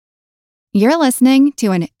You're listening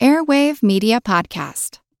to an Airwave Media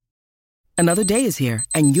Podcast. Another day is here,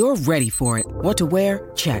 and you're ready for it. What to wear?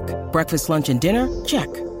 Check. Breakfast, lunch, and dinner? Check.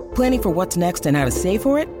 Planning for what's next and how to save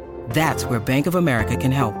for it? That's where Bank of America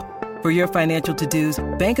can help. For your financial to-dos,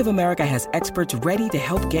 Bank of America has experts ready to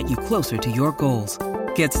help get you closer to your goals.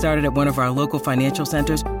 Get started at one of our local financial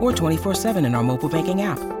centers or 24/7 in our mobile banking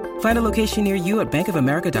app. Find a location near you at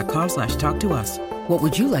bankofamerica.com/talktous. What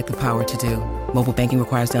would you like the power to do? Mobile banking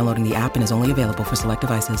requires downloading the app and is only available for select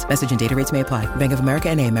devices. Message and data rates may apply. Bank of America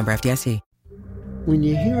N.A., member FDIC. When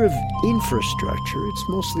you hear of infrastructure, it's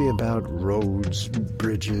mostly about roads,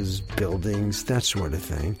 bridges, buildings, that sort of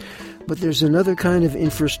thing. But there's another kind of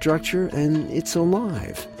infrastructure, and it's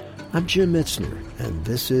alive. I'm Jim Metzner, and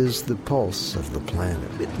this is The Pulse of the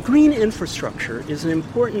Planet. Green infrastructure is an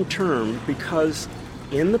important term because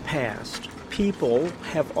in the past, people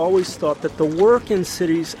have always thought that the work in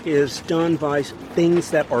cities is done by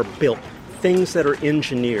things that are built, things that are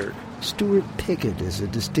engineered. Stuart Pickett is a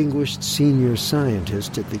distinguished senior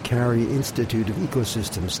scientist at the Carey Institute of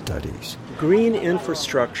Ecosystem Studies. Green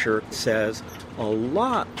infrastructure says a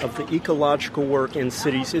lot of the ecological work in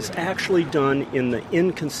cities is actually done in the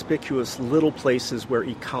inconspicuous little places where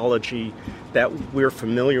ecology that we're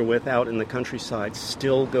familiar with out in the countryside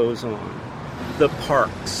still goes on. The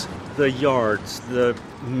parks, the yards, the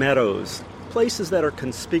meadows, places that are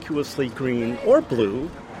conspicuously green or blue.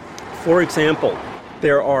 For example,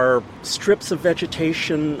 there are strips of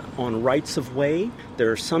vegetation on rights of way.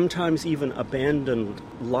 There are sometimes even abandoned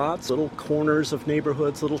lots, little corners of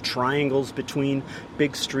neighborhoods, little triangles between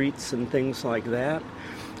big streets and things like that.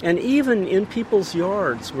 And even in people's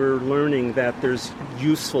yards, we're learning that there's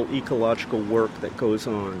useful ecological work that goes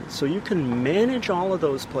on. So you can manage all of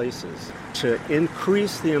those places to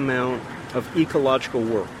increase the amount of ecological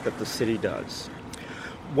work that the city does.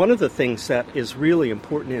 One of the things that is really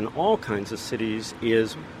important in all kinds of cities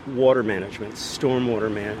is water management,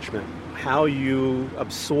 stormwater management, how you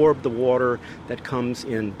absorb the water that comes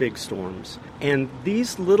in big storms. And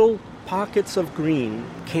these little pockets of green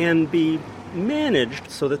can be managed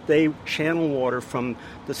so that they channel water from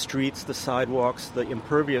the streets, the sidewalks, the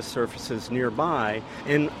impervious surfaces nearby,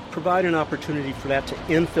 and provide an opportunity for that to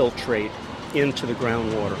infiltrate into the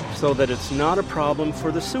groundwater so that it's not a problem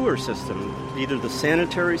for the sewer system, either the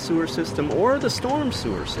sanitary sewer system or the storm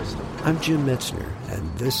sewer system. I'm Jim Metzner,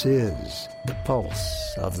 and this is The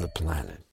Pulse of the Planet.